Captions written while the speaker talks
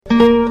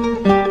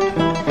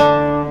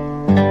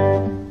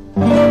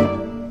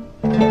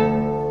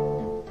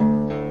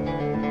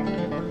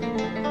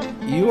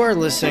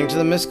listening to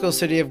the Mystical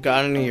City of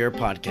God in a Year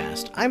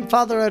podcast. I'm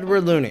Father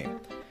Edward Looney,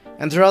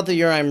 and throughout the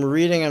year I'm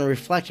reading and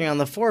reflecting on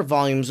the 4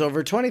 volumes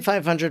over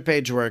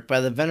 2,500-page work by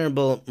the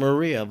Venerable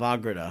Maria of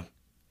Agreda.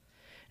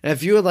 And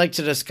if you would like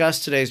to discuss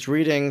today's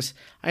readings,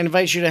 I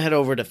invite you to head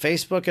over to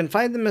Facebook and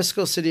find the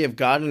Mystical City of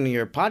God in a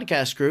Year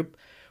podcast group,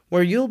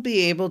 where you'll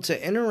be able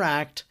to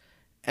interact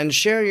and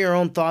share your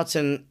own thoughts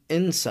and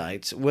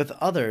insights with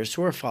others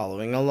who are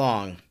following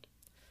along.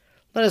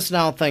 Let us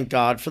now thank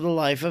God for the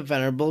life of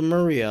Venerable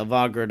Maria of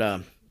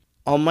Agreda.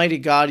 Almighty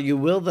God, you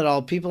will that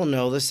all people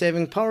know the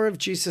saving power of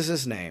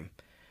Jesus' name.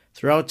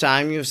 Throughout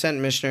time you have sent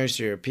missionaries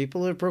to your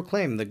people who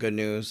proclaim the good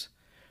news.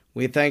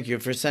 We thank you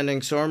for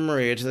sending Sor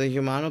Maria to the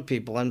Humano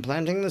people and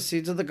planting the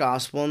seeds of the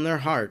gospel in their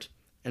heart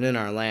and in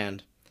our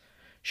land.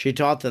 She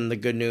taught them the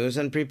good news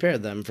and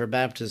prepared them for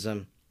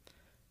baptism.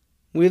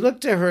 We look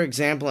to her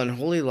example in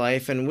holy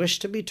life and wish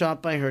to be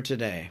taught by her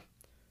today.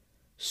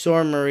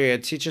 Sor Maria,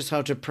 teach us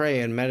how to pray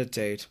and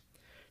meditate.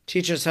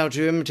 Teach us how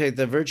to imitate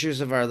the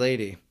virtues of Our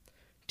Lady.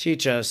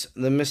 Teach us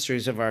the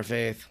mysteries of our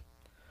faith.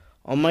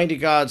 Almighty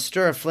God,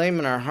 stir aflame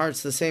in our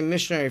hearts the same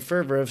missionary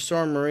fervor of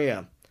Sor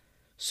Maria,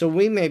 so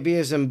we may be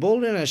as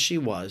emboldened as she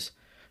was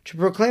to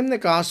proclaim the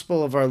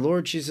gospel of our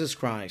Lord Jesus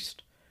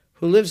Christ,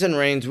 who lives and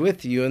reigns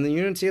with you in the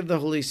unity of the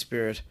Holy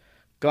Spirit,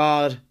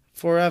 God,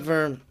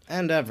 forever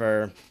and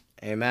ever.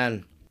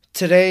 Amen.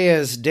 Today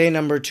is day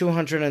number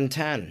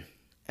 210.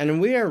 And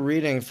we are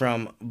reading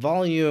from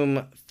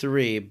Volume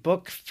 3,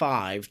 Book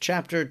 5,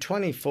 Chapter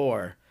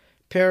 24,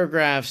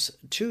 paragraphs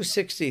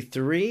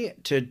 263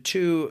 to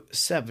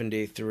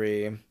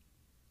 273.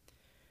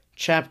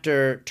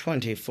 Chapter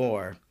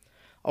 24.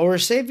 Our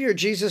Savior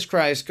Jesus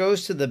Christ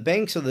goes to the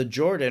banks of the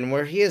Jordan,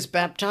 where he is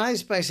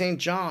baptized by St.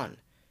 John.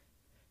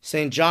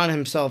 St. John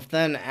himself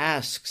then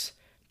asks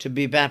to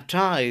be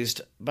baptized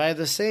by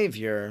the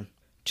Savior.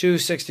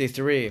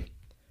 263.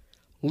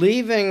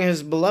 Leaving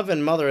his beloved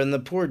mother in the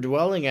poor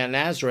dwelling at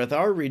Nazareth,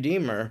 our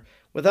Redeemer,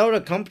 without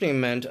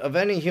accompaniment of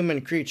any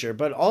human creature,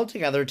 but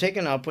altogether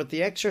taken up with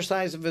the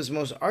exercise of his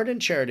most ardent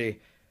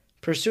charity,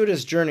 pursued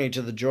his journey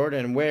to the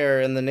Jordan,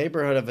 where, in the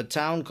neighborhood of a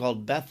town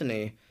called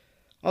Bethany,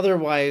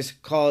 otherwise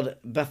called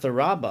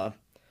Bethabara,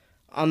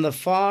 on the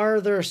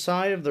farther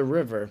side of the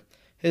river,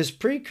 his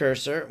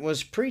precursor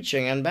was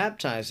preaching and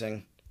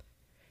baptizing.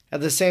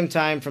 At the same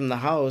time, from the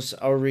house,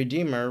 our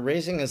Redeemer,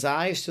 raising his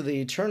eyes to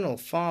the eternal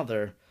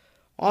Father,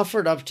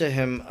 offered up to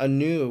him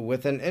anew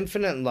with an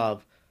infinite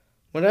love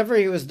whatever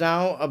he was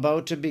now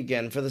about to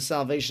begin for the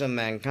salvation of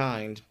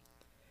mankind.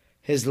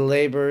 His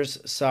labors,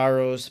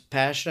 sorrows,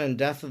 passion, and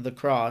death of the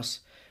cross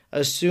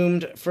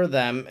assumed for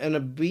them in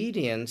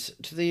obedience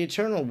to the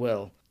eternal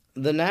will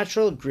the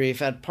natural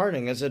grief at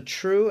parting as a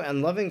true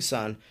and loving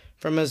son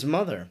from his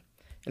mother,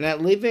 and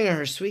at leaving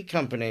her sweet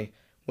company,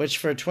 which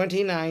for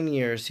 29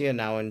 years he had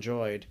now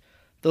enjoyed.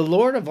 The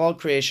Lord of all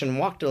creation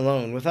walked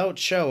alone, without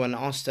show and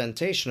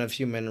ostentation of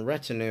human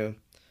retinue.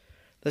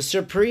 The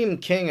supreme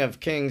King of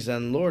kings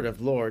and Lord of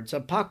lords,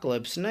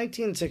 Apocalypse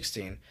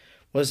 19:16,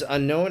 was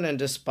unknown and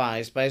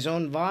despised by his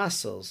own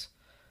vassals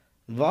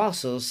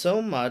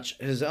so much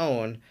his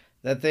own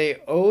that they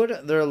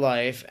owed their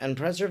life and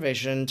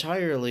preservation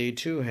entirely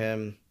to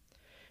him.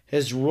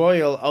 His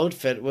royal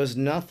outfit was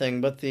nothing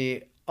but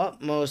the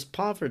utmost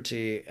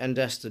poverty and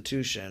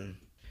destitution.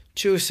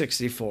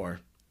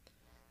 264.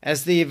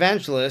 As the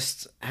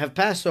evangelists have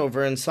passed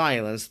over in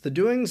silence the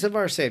doings of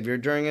our Savior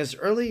during his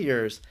early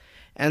years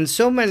and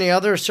so many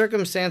other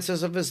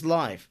circumstances of his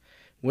life,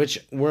 which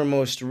were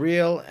most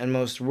real and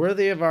most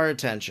worthy of our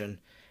attention,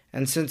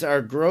 and since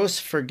our gross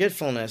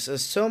forgetfulness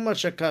is so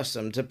much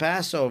accustomed to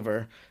pass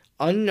over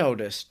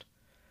unnoticed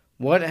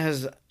what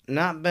has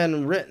not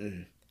been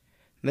written,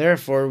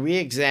 therefore we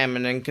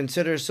examine and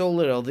consider so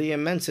little the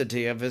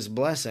immensity of his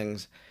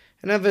blessings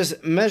and of his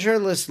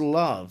measureless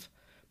love,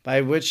 by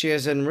which he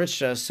has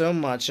enriched us so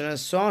much and has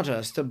sought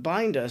us to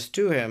bind us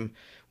to him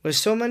with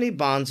so many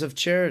bonds of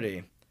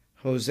charity.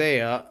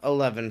 Hosea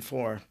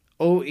 11:4.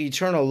 O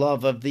eternal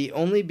love of the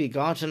only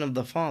begotten of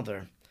the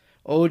Father,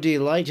 O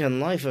delight and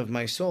life of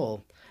my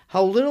soul,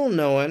 how little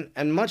known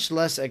and much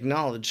less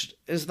acknowledged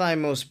is thy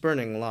most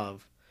burning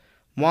love.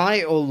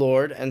 Why, O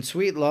Lord, and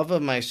sweet love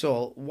of my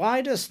soul,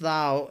 why dost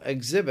thou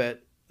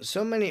exhibit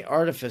so many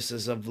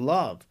artifices of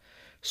love,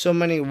 so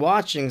many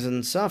watchings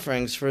and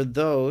sufferings for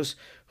those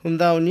whom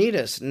thou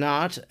needest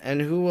not,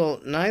 and who will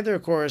neither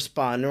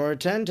correspond nor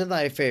attend to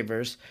thy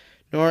favors,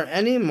 nor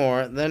any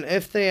more than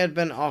if they had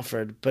been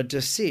offered but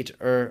deceit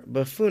or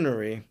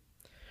buffoonery?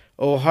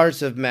 O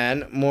hearts of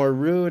men, more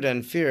rude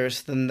and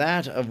fierce than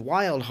that of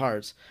wild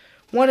hearts,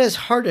 what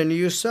has hardened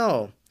you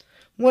so?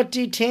 What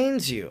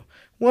detains you?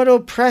 What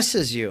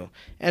oppresses you,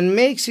 and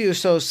makes you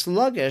so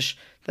sluggish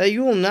that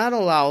you will not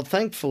allow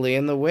thankfully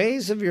in the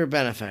ways of your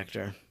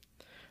benefactor?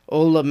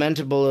 O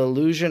lamentable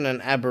illusion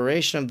and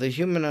aberration of the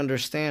human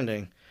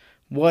understanding,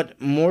 what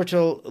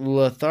mortal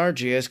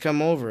lethargy has come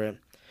over it?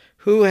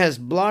 Who has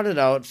blotted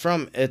out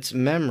from its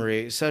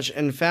memory such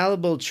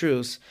infallible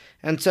truths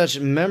and such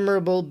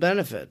memorable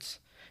benefits,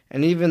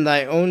 and even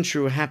thy own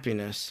true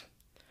happiness?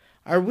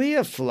 Are we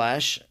of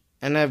flesh,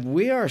 And have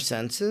we our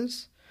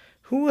senses?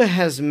 Who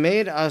has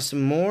made us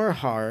more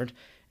hard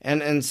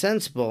and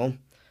insensible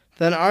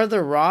than are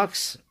the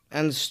rocks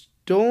and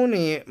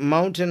stony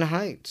mountain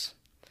heights?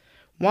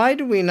 Why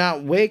do we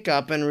not wake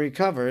up and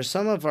recover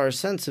some of our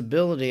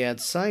sensibility at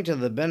sight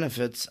of the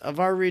benefits of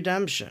our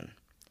redemption?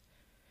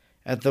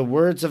 At the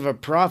words of a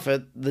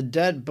prophet, the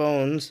dead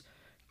bones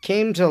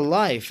came to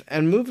life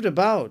and moved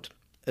about.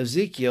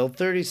 Ezekiel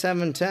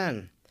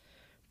 37:10.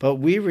 But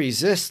we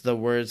resist the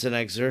words and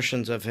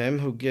exertions of him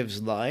who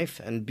gives life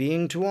and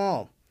being to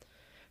all.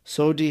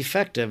 So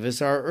defective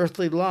is our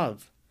earthly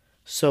love,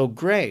 so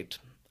great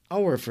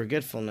our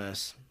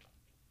forgetfulness.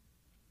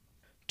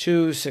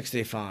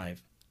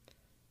 265.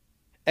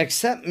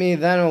 Accept me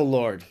then, O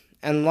Lord,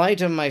 and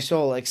light of my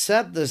soul,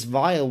 accept this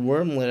vile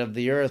wormlet of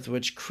the earth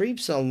which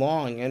creeps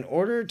along in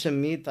order to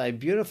meet thy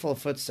beautiful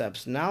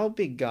footsteps now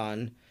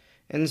begun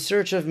in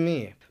search of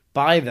me.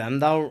 By them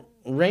thou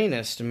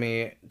reignest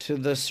me to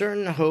the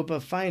certain hope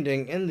of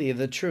finding in thee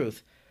the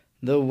truth,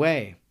 the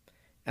way,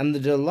 and the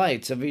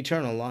delights of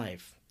eternal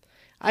life.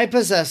 I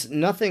possess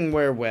nothing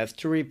wherewith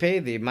to repay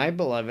thee, my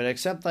beloved,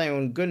 except thy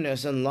own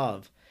goodness and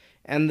love,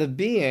 and the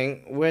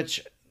being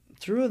which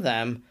through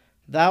them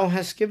thou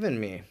hast given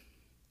me.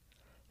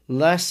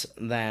 Less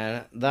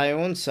than thy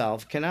own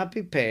self cannot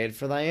be paid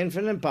for thy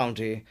infinite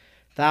bounty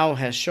thou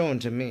hast shown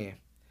to me.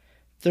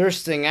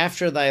 Thirsting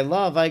after thy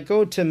love, I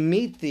go to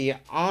meet thee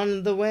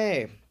on the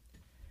way.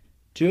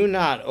 Do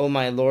not, O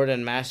my Lord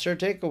and Master,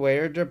 take away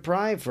or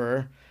deprive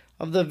her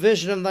of the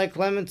vision of thy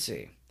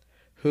clemency,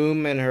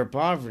 whom in her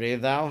poverty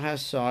thou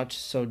hast sought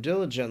so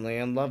diligently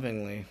and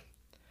lovingly.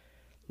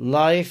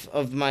 Life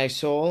of my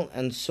soul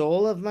and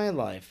soul of my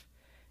life,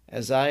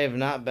 as I have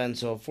not been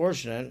so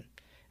fortunate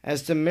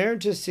as to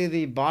merit to see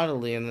thee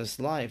bodily in this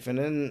life and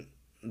in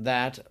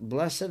that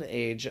blessed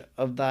age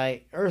of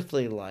thy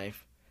earthly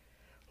life,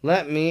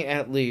 let me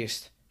at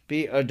least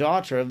be a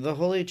daughter of the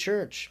Holy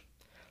Church.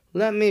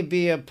 Let me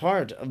be a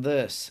part of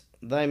this,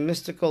 thy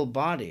mystical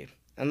body,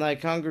 and thy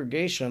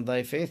congregation of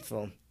thy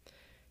faithful.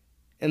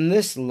 In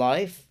this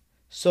life,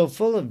 so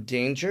full of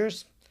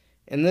dangers,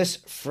 in this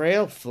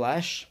frail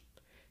flesh,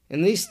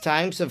 in these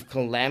times of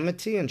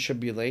calamity and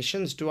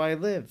tribulations do I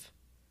live.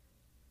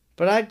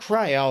 But I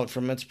cry out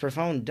from its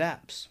profound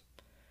depths.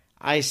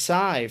 I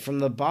sigh from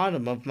the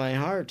bottom of my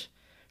heart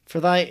for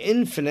thy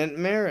infinite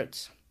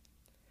merits,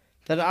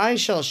 that I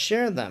shall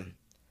share them.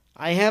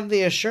 I have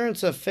the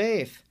assurance of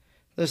faith,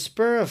 the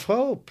spur of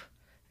hope,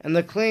 and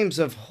the claims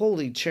of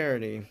holy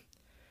charity.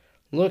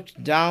 Look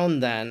down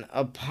then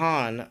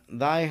upon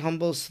thy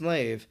humble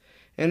slave,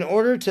 in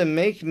order to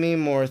make me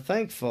more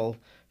thankful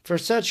for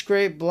such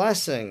great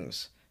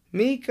blessings,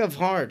 meek of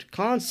heart,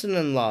 constant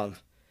in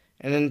love,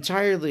 and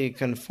entirely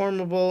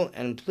conformable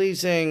and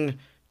pleasing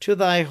to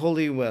thy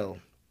holy will.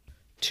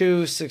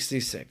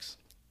 266.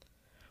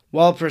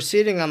 While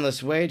proceeding on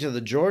this way to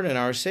the Jordan,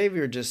 our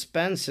Savior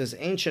dispensed his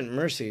ancient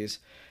mercies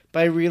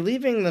by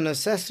relieving the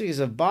necessities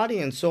of body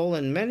and soul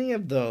in many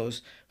of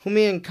those whom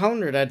he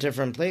encountered at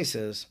different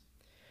places.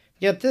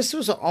 Yet this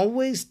was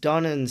always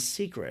done in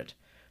secret,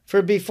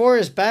 for before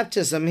his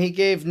baptism he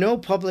gave no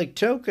public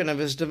token of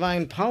his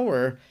divine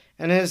power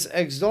and his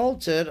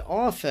exalted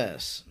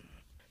office.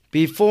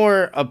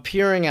 Before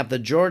appearing at the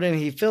Jordan,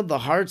 he filled the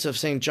hearts of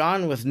St.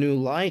 John with new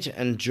light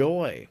and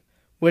joy,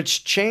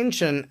 which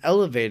changed and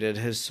elevated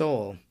his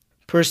soul.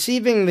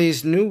 Perceiving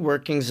these new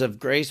workings of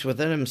grace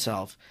within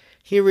himself,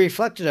 he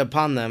reflected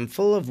upon them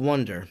full of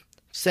wonder,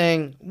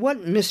 saying,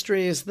 "What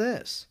mystery is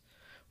this?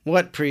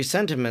 What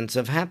presentiments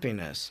of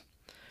happiness?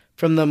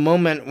 From the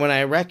moment when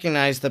I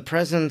recognized the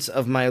presence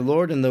of my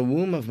Lord in the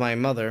womb of my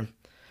mother,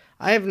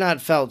 I have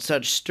not felt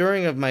such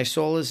stirring of my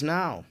soul as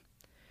now.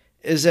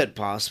 Is it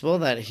possible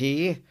that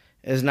he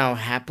is now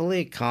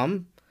happily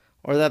come,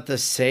 or that the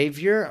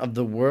Savior of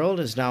the world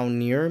is now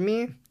near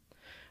me?"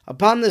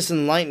 Upon this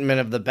enlightenment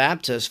of the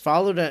Baptist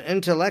followed an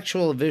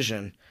intellectual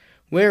vision,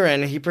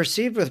 wherein he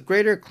perceived with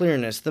greater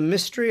clearness the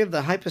mystery of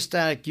the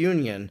hypostatic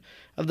union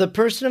of the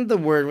person of the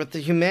Word with the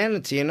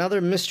humanity and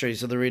other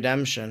mysteries of the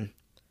redemption.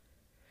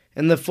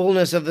 In the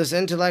fullness of this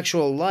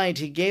intellectual light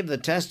he gave the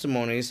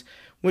testimonies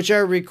which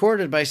are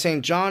recorded by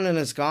St. John in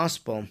his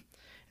Gospel,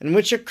 and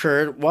which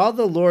occurred while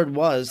the Lord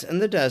was in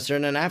the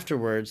desert and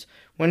afterwards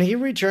when he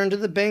returned to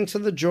the banks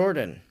of the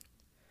Jordan.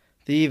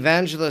 The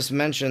evangelist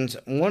mentions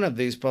one of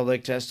these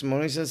public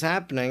testimonies as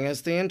happening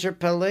as the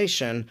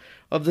interpellation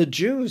of the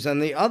Jews,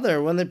 and the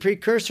other when the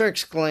precursor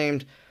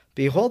exclaimed,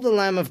 "Behold the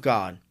Lamb of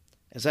God,"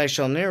 as I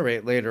shall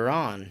narrate later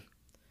on.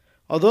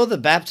 Although the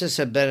Baptist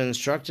had been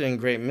instructed in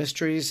great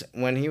mysteries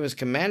when he was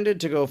commanded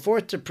to go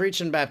forth to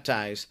preach and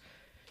baptize,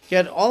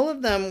 yet all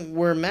of them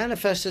were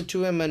manifested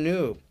to him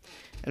anew,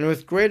 and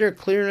with greater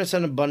clearness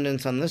and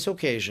abundance on this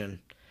occasion,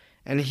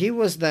 and he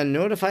was then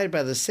notified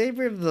by the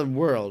Savior of the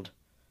world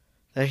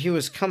that he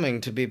was coming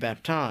to be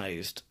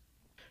baptized.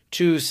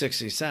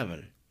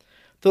 267.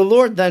 The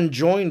Lord then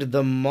joined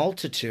the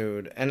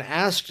multitude and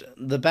asked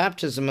the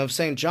baptism of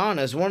St. John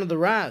as one of the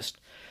rest.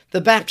 The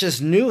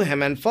Baptist knew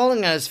him, and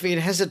falling at his feet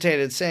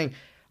hesitated, saying,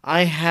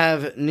 I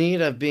have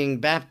need of being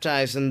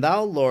baptized, and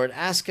thou, Lord,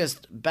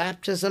 askest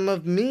baptism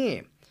of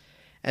me,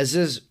 as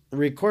is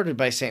recorded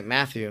by St.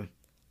 Matthew.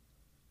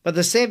 But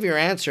the Saviour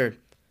answered,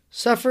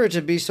 Suffer it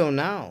to be so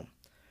now,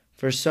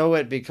 for so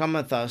it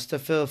becometh us to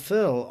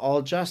fulfill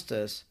all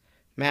justice.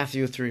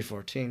 Matthew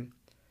 3:14.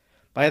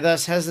 By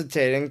thus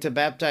hesitating to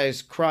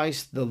baptize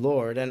Christ the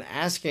Lord and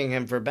asking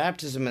him for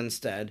baptism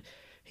instead,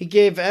 he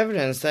gave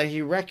evidence that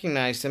he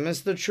recognized him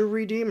as the true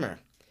Redeemer.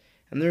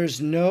 And there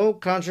is no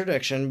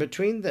contradiction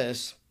between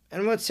this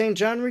and what St.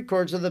 John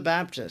records of the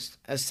Baptist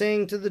as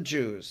saying to the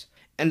Jews,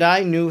 And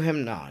I knew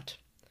him not.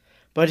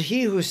 But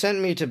he who sent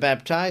me to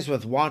baptize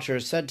with water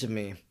said to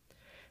me,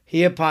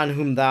 He upon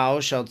whom thou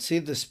shalt see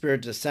the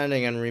Spirit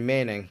descending and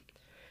remaining,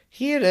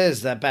 he it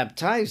is that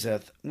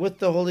baptizeth with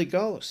the Holy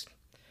Ghost.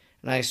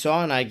 And I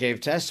saw and I gave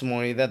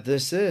testimony that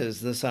this is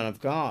the Son of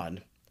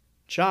God.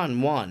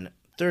 John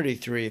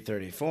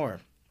 1:33-34.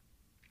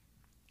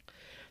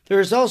 There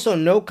is also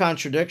no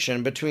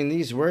contradiction between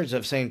these words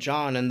of St.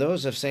 John and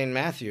those of St.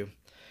 Matthew.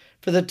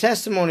 For the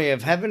testimony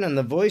of heaven and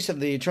the voice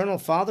of the eternal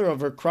Father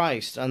over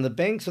Christ on the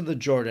banks of the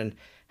Jordan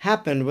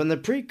happened when the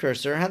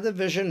precursor had the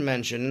vision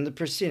mentioned in the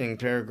preceding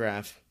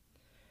paragraph.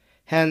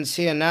 Hence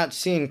he had not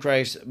seen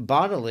Christ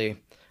bodily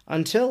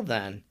until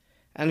then,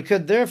 and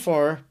could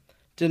therefore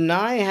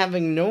deny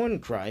having known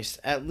Christ,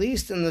 at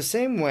least in the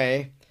same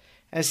way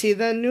as he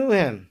then knew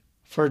him.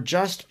 For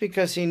just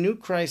because he knew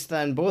Christ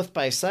then, both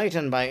by sight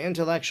and by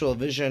intellectual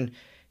vision,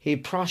 he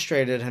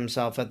prostrated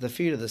himself at the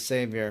feet of the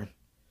Savior.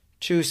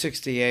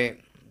 268.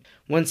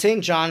 When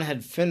St. John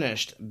had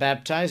finished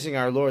baptizing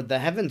our Lord, the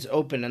heavens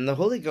opened, and the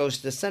Holy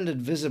Ghost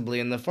descended visibly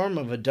in the form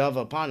of a dove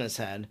upon his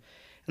head.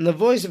 And the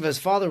voice of his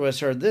Father was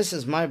heard, This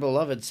is my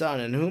beloved Son,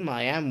 in whom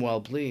I am well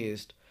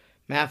pleased.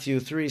 Matthew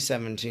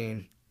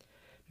 3:17.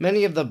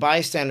 Many of the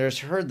bystanders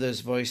heard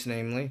this voice,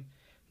 namely,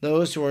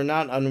 those who were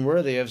not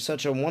unworthy of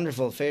such a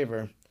wonderful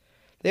favor.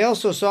 They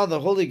also saw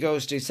the Holy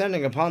Ghost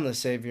descending upon the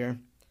Savior.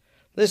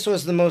 This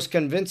was the most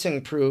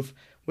convincing proof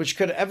which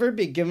could ever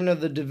be given of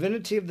the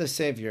divinity of the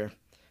Savior,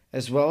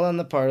 as well on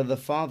the part of the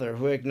Father,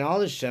 who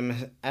acknowledged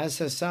him as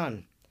his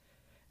Son,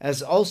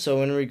 as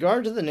also in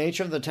regard to the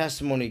nature of the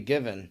testimony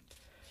given.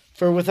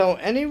 For without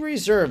any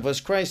reserve was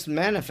Christ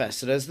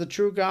manifested as the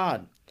true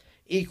God,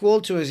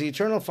 equal to his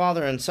eternal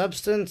Father in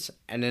substance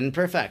and in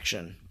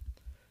perfection.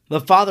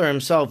 The Father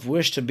himself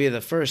wished to be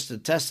the first to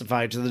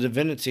testify to the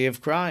divinity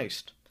of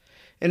Christ,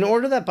 in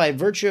order that by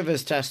virtue of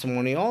his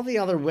testimony all the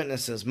other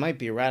witnesses might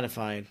be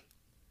ratified.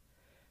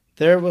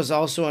 There was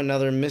also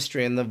another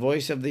mystery in the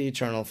voice of the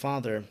eternal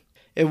Father.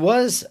 It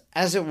was,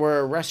 as it were,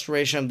 a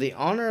restoration of the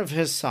honor of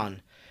his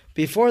Son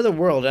before the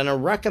world, and a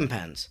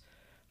recompense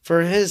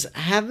for his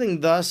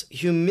having thus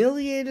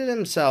humiliated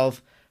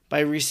himself by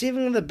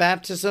receiving the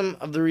baptism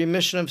of the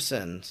remission of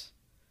sins,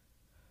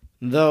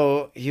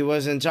 though he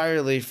was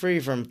entirely free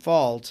from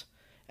fault,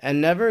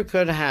 and never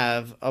could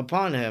have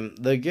upon him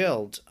the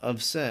guilt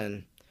of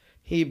sin.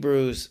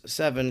 Hebrews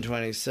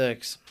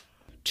 7:26.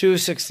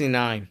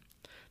 269.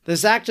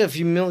 This act of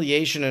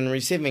humiliation in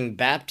receiving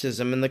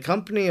baptism in the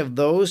company of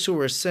those who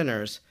were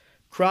sinners,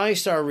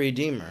 Christ our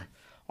Redeemer,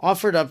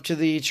 offered up to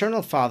the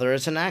eternal Father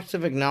as an act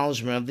of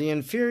acknowledgement of the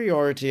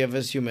inferiority of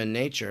his human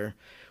nature,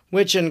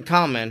 which in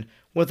common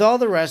with all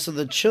the rest of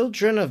the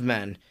children of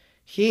men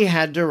he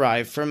had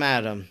derived from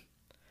Adam.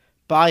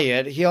 By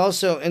it he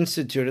also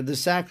instituted the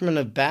sacrament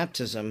of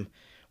baptism,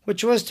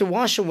 which was to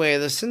wash away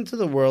the sins of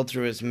the world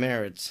through his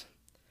merits.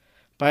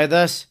 By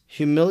thus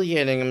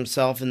humiliating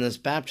himself in this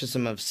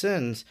baptism of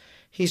sins,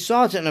 he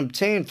sought and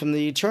obtained from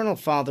the eternal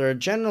Father a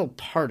general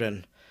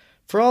pardon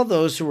for all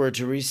those who were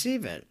to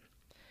receive it.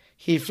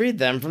 He freed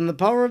them from the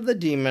power of the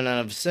demon and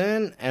of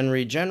sin, and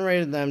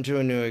regenerated them to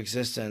a new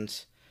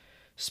existence.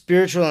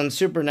 Spiritual and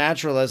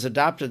supernatural as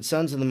adopted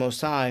sons of the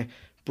Most High,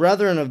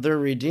 brethren of their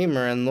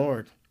Redeemer and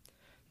Lord.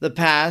 The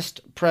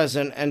past,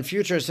 present, and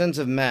future sins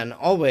of men,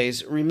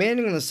 always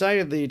remaining in the sight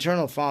of the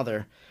eternal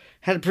Father,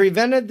 had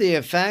prevented the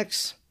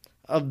effects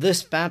of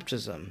this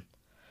baptism.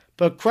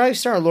 But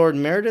Christ our Lord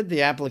merited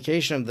the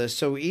application of this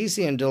so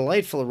easy and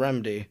delightful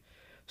remedy,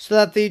 so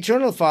that the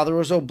eternal Father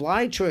was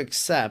obliged to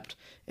accept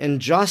in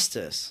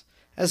justice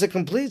as a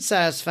complete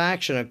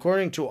satisfaction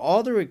according to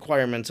all the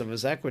requirements of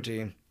his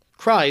equity.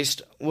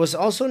 Christ was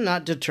also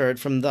not deterred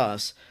from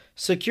thus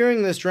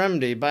securing this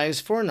remedy by his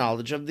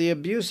foreknowledge of the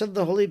abuse of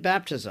the holy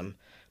baptism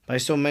by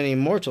so many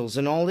mortals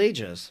in all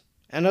ages,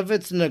 and of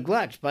its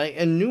neglect by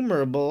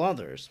innumerable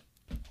others.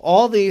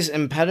 All these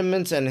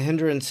impediments and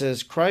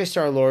hindrances Christ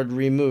our Lord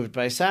removed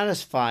by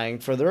satisfying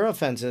for their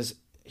offenses,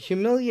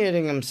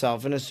 humiliating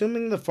himself and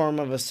assuming the form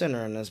of a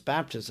sinner in his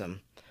baptism.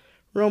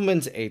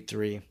 Romans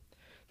 8:3.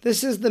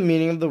 This is the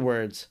meaning of the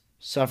words,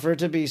 Suffer it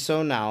to be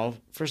so now,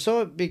 for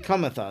so it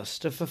becometh us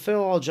to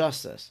fulfill all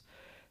justice.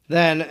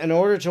 Then, in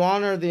order to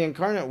honor the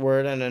incarnate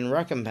Word and in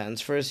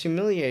recompense for his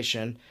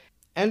humiliation,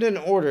 and in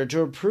order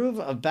to approve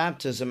of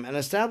baptism and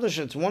establish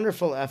its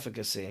wonderful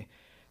efficacy,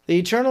 the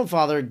eternal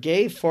Father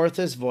gave forth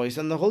his voice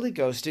and the Holy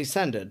Ghost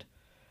descended.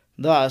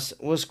 Thus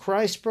was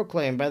Christ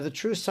proclaimed by the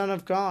true Son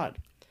of God,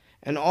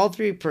 and all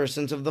three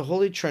persons of the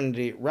Holy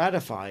Trinity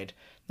ratified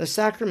the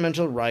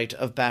sacramental rite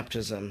of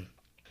baptism.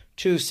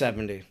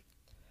 270.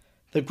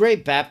 The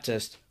great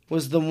Baptist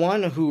was the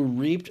one who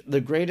reaped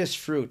the greatest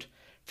fruit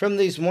from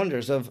these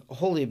wonders of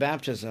holy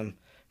baptism,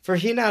 for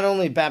he not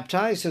only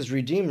baptized his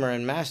Redeemer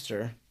and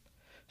Master,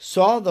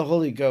 saw the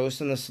Holy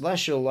Ghost and the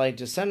celestial light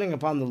descending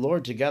upon the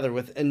Lord together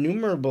with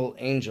innumerable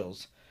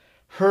angels,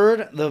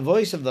 heard the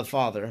voice of the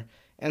Father,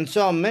 and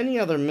saw many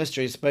other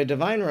mysteries by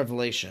divine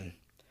revelation.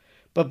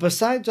 But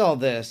besides all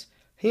this,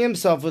 he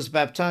himself was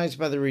baptized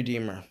by the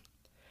Redeemer.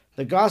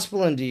 The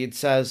Gospel indeed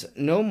says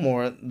no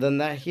more than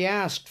that he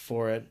asked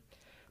for it,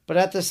 but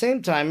at the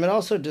same time it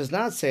also does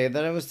not say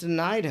that it was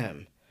denied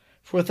him.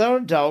 For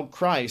without a doubt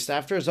Christ,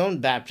 after his own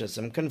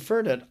baptism,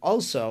 conferred it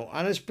also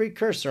on his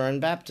precursor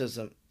in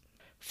baptism.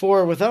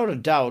 For without a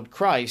doubt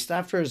Christ,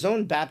 after his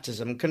own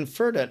baptism,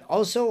 conferred it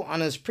also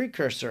on his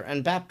precursor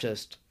and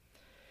Baptist.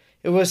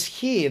 It was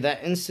he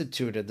that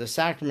instituted the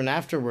sacrament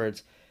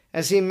afterwards,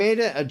 as he made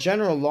it a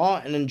general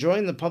law and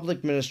enjoined the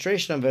public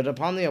ministration of it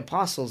upon the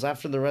apostles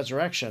after the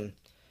resurrection,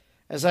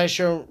 as I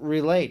shall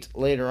relate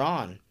later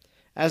on,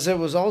 as it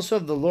was also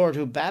of the Lord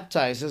who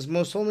baptized his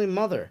most holy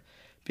mother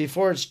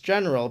before its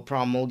general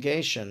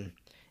promulgation,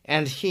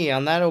 and he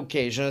on that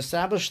occasion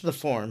established the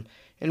form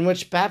in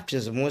which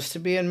baptism was to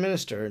be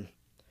administered.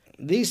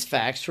 These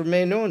facts were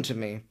made known to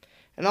me,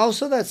 and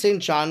also that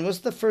St. John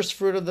was the first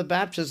fruit of the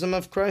baptism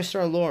of Christ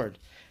our Lord,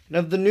 and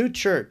of the new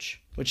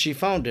church, which he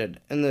founded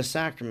in this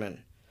sacrament.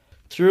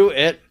 Through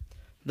it,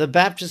 the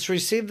Baptist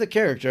received the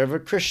character of a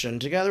Christian,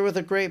 together with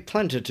a great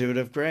plenitude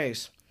of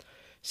grace,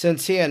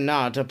 since he had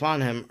not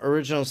upon him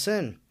original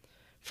sin,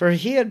 for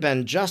he had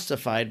been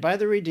justified by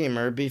the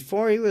Redeemer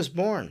before he was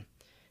born,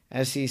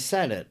 as he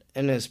said it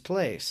in his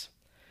place,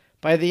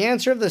 by the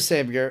answer of the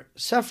Savior,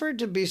 suffered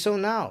to be so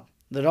now,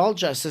 that all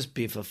justice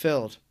be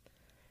fulfilled.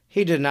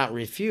 He did not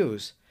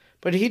refuse,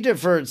 but he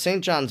deferred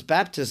St. John's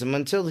baptism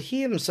until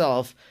he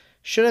himself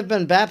should have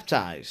been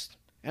baptized,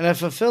 and have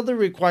fulfilled the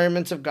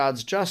requirements of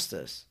God's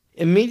justice.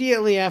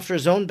 Immediately after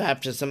his own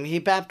baptism, he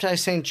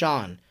baptized St.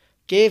 John,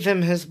 gave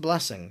him his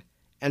blessing,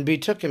 and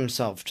betook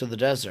himself to the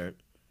desert.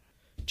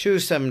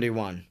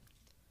 271.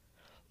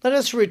 Let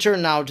us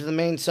return now to the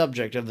main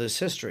subject of this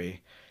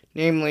history,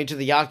 namely to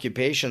the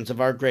occupations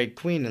of our great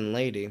Queen and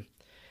Lady.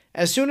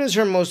 As soon as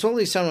her most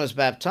holy Son was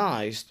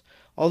baptized,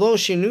 although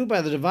she knew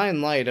by the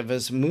divine light of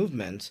his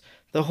movements,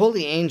 the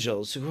holy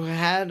angels who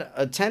had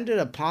attended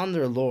upon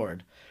their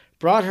Lord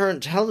brought her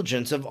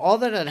intelligence of all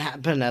that had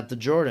happened at the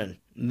Jordan.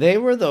 They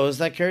were those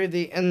that carried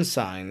the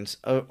ensigns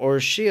or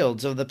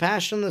shields of the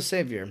Passion of the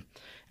Savior,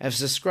 as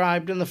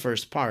described in the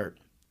first part.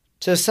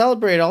 To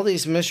celebrate all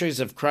these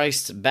mysteries of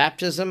Christ's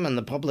baptism and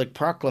the public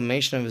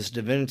proclamation of his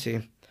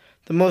divinity,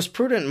 the most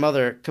prudent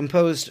mother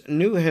composed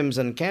new hymns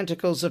and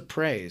canticles of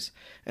praise,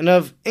 and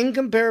of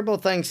incomparable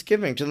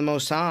thanksgiving to the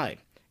Most High,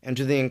 and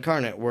to the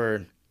incarnate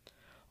Word.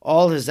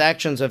 All his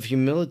actions of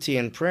humility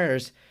and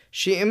prayers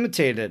she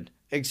imitated,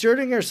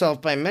 exerting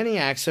herself by many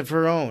acts of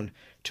her own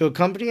to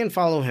accompany and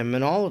follow him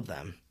in all of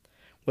them.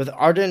 With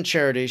ardent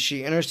charity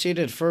she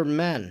interceded for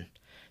men,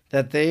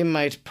 that they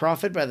might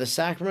profit by the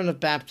sacrament of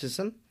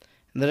baptism,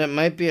 and that it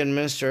might be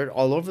administered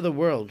all over the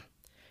world.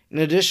 In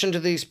addition to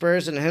these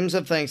prayers and hymns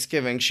of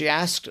thanksgiving, she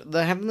asked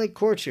the heavenly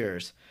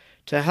courtiers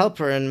to help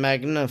her in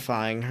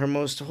magnifying her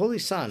most holy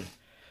Son,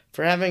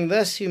 for having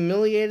thus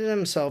humiliated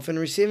himself in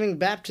receiving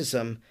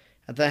baptism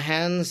at the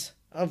hands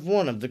of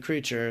one of the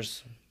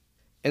creatures.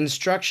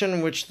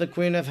 Instruction which the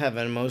Queen of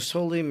Heaven, most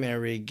holy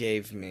Mary,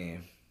 gave me.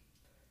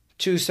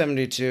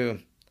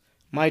 272.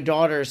 My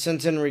daughter,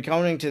 since in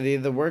recounting to thee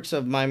the works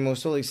of my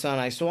most holy Son,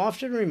 I so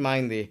often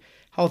remind thee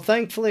how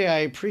thankfully I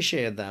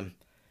appreciated them,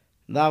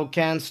 thou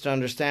canst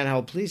understand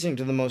how pleasing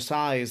to the Most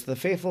High is the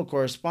faithful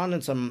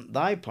correspondence on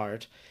thy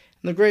part,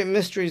 and the great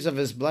mysteries of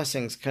his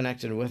blessings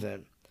connected with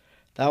it.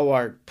 Thou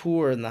art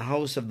poor in the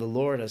house of the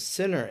Lord, a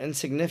sinner,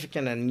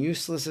 insignificant and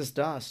useless as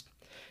dust.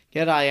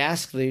 Yet I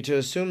ask thee to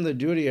assume the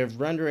duty of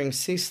rendering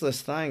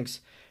ceaseless thanks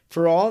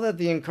for all that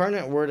the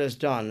incarnate Word has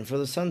done for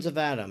the sons of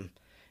Adam,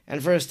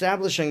 and for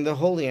establishing the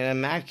holy and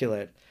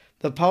immaculate,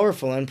 the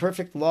powerful and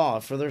perfect law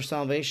for their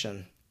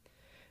salvation.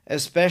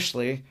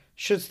 Especially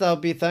shouldst thou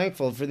be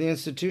thankful for the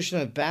institution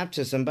of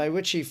baptism, by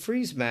which he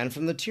frees man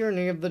from the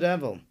tyranny of the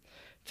devil,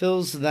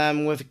 fills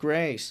them with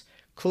grace,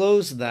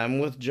 clothes them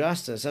with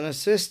justice, and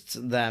assists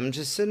them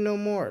to sin no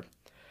more.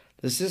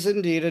 This is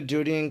indeed a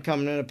duty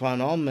incumbent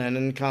upon all men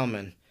in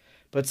common.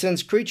 But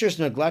since creatures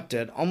neglect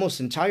it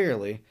almost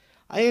entirely,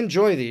 I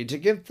enjoin thee to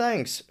give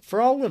thanks for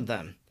all of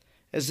them,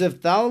 as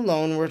if thou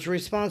alone wert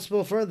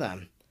responsible for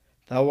them.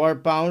 Thou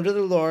art bound to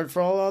the Lord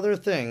for all other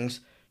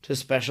things to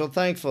special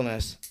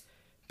thankfulness,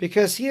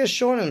 because he has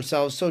shown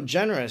himself so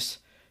generous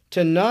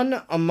to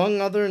none among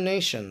other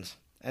nations,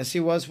 as he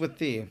was with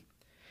thee.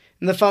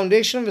 In the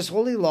foundation of his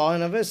holy law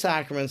and of his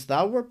sacraments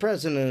thou wert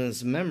present in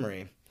his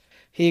memory.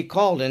 He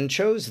called and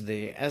chose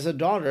thee as a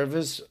daughter of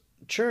his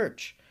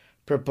church,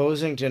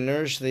 proposing to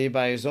nourish thee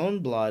by his own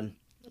blood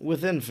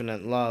with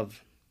infinite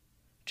love.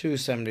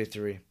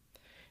 273.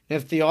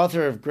 If the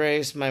author of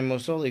grace, my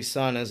most holy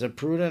Son, as a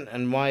prudent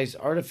and wise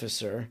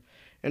artificer,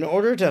 in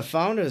order to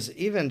found his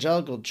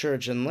evangelical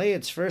church and lay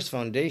its first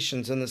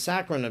foundations in the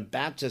sacrament of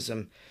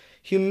baptism,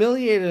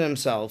 humiliated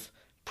himself,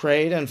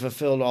 prayed and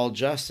fulfilled all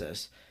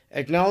justice,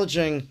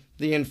 acknowledging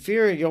the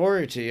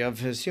inferiority of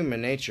his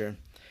human nature,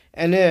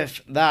 and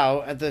if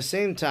thou, at the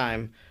same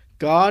time,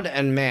 God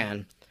and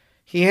man,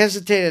 he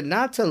hesitated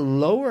not to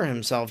lower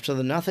himself to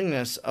the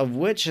nothingness of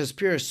which his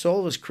pure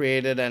soul was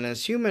created and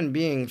his human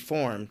being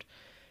formed,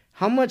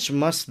 how much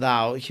must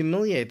thou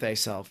humiliate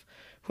thyself,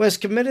 who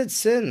hast committed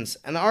sins,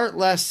 and art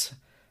less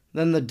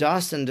than the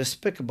dust and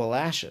despicable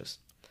ashes?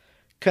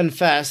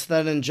 Confess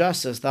that in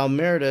justice thou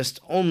meritest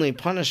only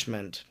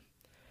punishment,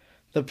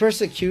 the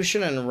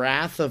persecution and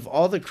wrath of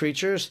all the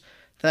creatures,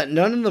 that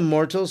none of the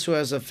mortals who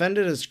has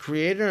offended his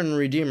Creator and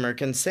Redeemer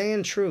can say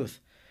in truth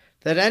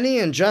that any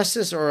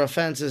injustice or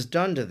offense is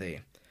done to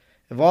thee,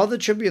 if all the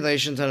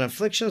tribulations and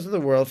afflictions of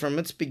the world from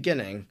its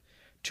beginning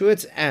to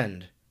its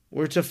end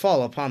were to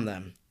fall upon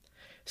them.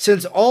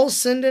 Since all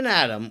sinned in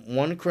Adam,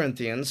 1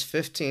 Corinthians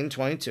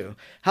 15:22,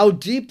 how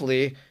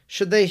deeply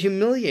should they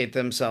humiliate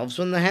themselves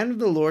when the hand of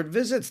the Lord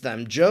visits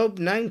them, Job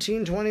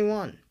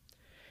 19:21.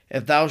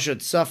 If thou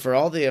shouldst suffer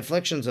all the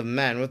afflictions of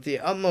men with the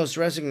utmost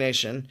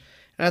resignation,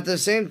 and at the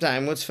same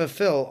time wouldst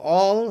fulfill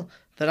all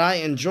that I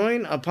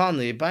enjoin upon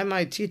thee by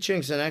my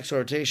teachings and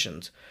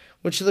exhortations,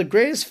 which the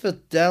greatest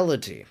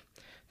fidelity,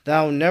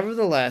 thou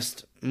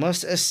nevertheless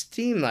must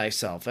esteem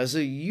thyself as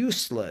a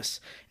useless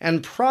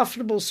and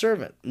profitable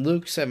servant,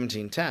 Luke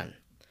 17:10.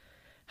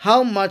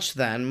 How much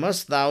then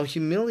must thou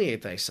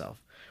humiliate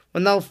thyself,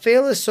 when thou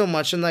failest so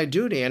much in thy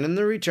duty, and in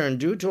the return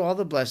due to all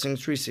the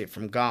blessings received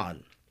from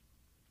God?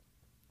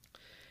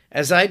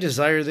 As I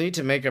desire thee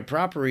to make a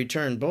proper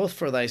return both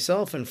for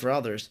thyself and for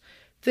others,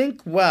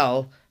 think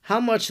well how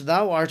much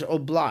thou art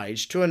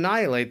obliged to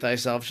annihilate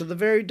thyself to the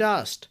very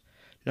dust,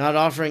 not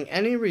offering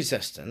any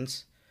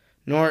resistance,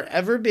 nor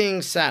ever being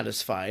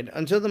satisfied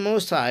until the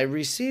Most High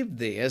receive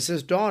thee as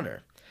his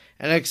daughter,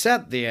 and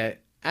accept thee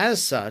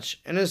as such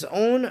in his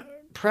own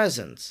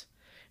presence,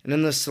 and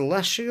in the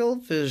celestial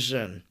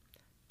vision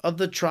of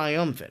the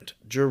triumphant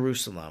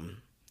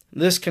Jerusalem.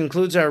 This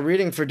concludes our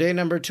reading for day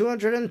number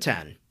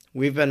 210.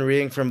 We've been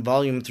reading from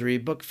Volume 3,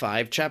 Book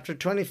 5, Chapter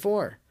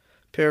 24,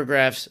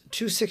 paragraphs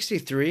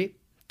 263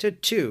 to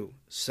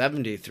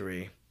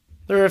 273.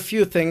 There are a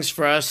few things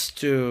for us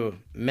to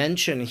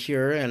mention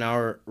here in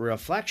our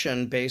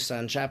reflection based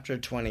on chapter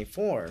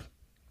 24.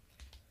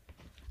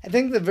 I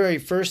think the very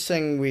first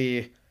thing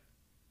we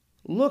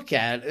look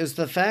at is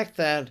the fact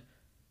that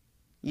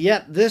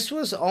yet this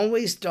was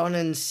always done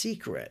in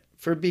secret,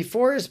 for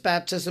before his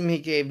baptism he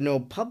gave no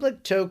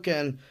public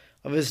token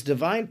of his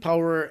divine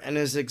power and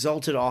his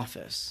exalted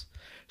office.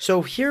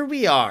 So here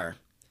we are,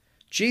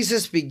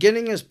 Jesus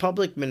beginning his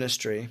public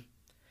ministry,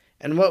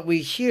 and what we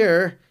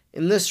hear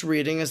in this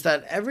reading is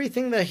that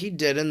everything that he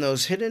did in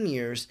those hidden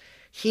years,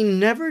 he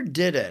never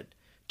did it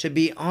to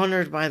be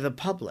honored by the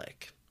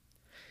public.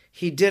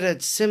 He did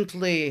it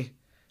simply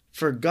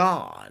for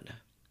God.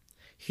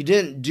 He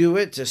didn't do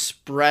it to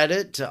spread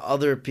it to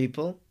other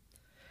people.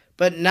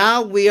 But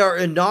now we are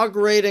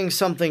inaugurating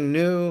something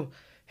new.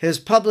 His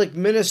public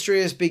ministry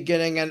is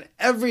beginning, and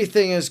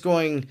everything is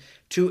going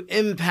to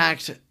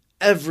impact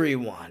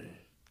everyone.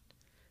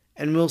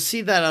 And we'll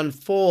see that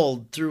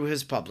unfold through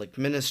his public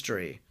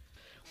ministry.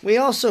 We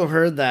also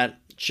heard that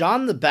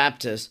John the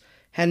Baptist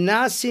had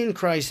not seen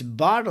Christ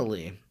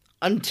bodily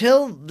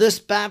until this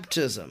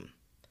baptism,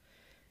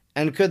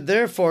 and could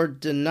therefore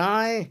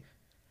deny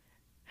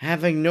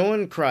having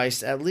known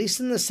Christ, at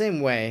least in the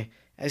same way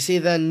as he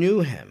then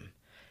knew him.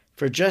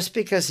 For just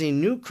because he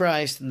knew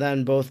Christ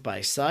then both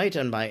by sight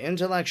and by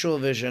intellectual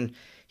vision,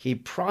 he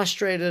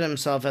prostrated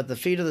himself at the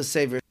feet of the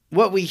Savior.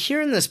 What we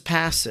hear in this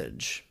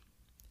passage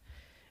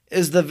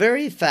is the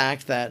very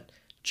fact that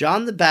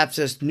John the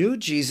Baptist knew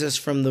Jesus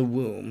from the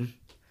womb,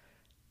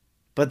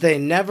 but they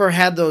never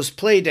had those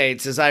play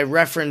dates, as I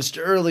referenced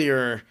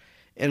earlier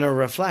in a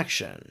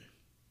reflection.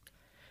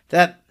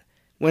 That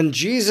when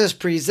Jesus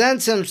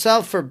presents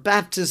himself for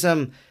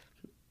baptism,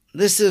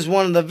 this is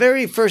one of the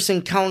very first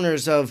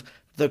encounters of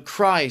the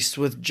Christ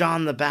with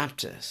John the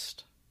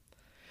Baptist.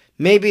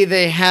 Maybe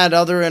they had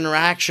other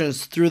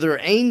interactions through their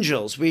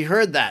angels. We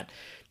heard that.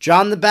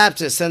 John the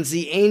Baptist sends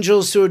the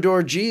angels to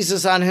adore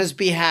Jesus on his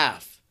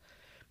behalf.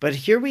 But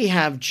here we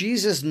have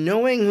Jesus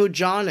knowing who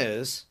John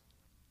is,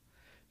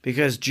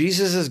 because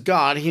Jesus is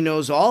God. He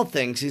knows all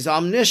things. He's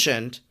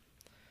omniscient.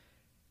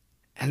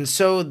 And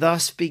so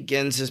thus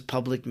begins his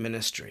public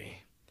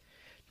ministry.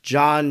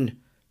 John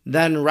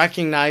then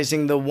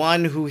recognizing the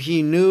one who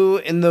he knew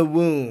in the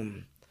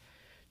womb.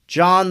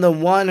 John, the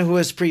one who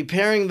is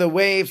preparing the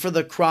way for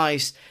the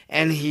Christ,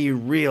 and he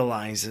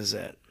realizes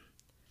it.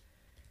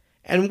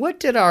 And what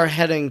did our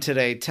heading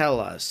today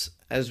tell us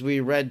as we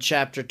read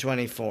chapter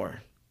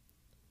 24?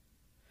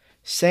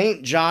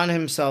 St. John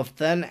himself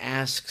then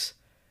asks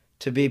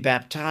to be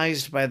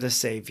baptized by the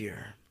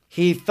Savior.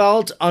 He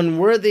felt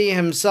unworthy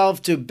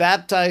himself to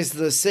baptize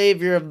the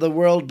Savior of the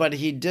world, but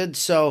he did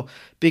so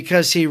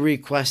because he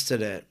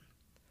requested it.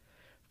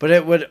 But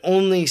it would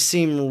only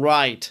seem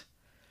right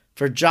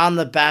for John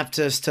the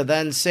Baptist to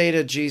then say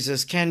to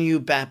Jesus, "Can you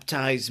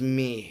baptize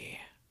me?"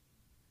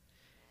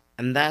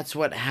 And that's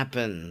what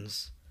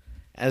happens,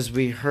 as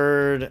we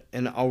heard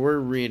in our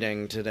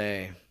reading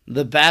today.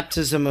 The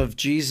baptism of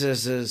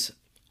Jesus is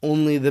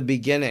only the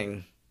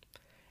beginning,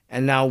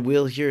 and now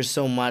we'll hear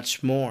so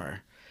much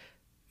more.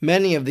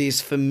 Many of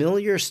these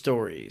familiar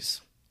stories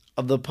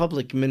of the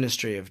public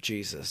ministry of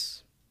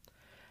Jesus.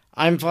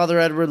 I'm Father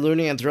Edward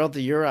Looney, and throughout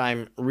the year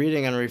I'm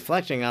reading and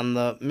reflecting on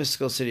the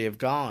mystical city of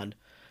God.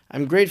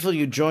 I'm grateful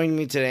you joined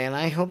me today, and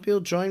I hope you'll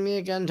join me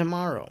again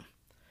tomorrow.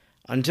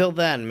 Until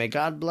then, may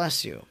God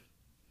bless you,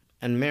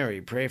 and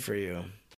Mary pray for you.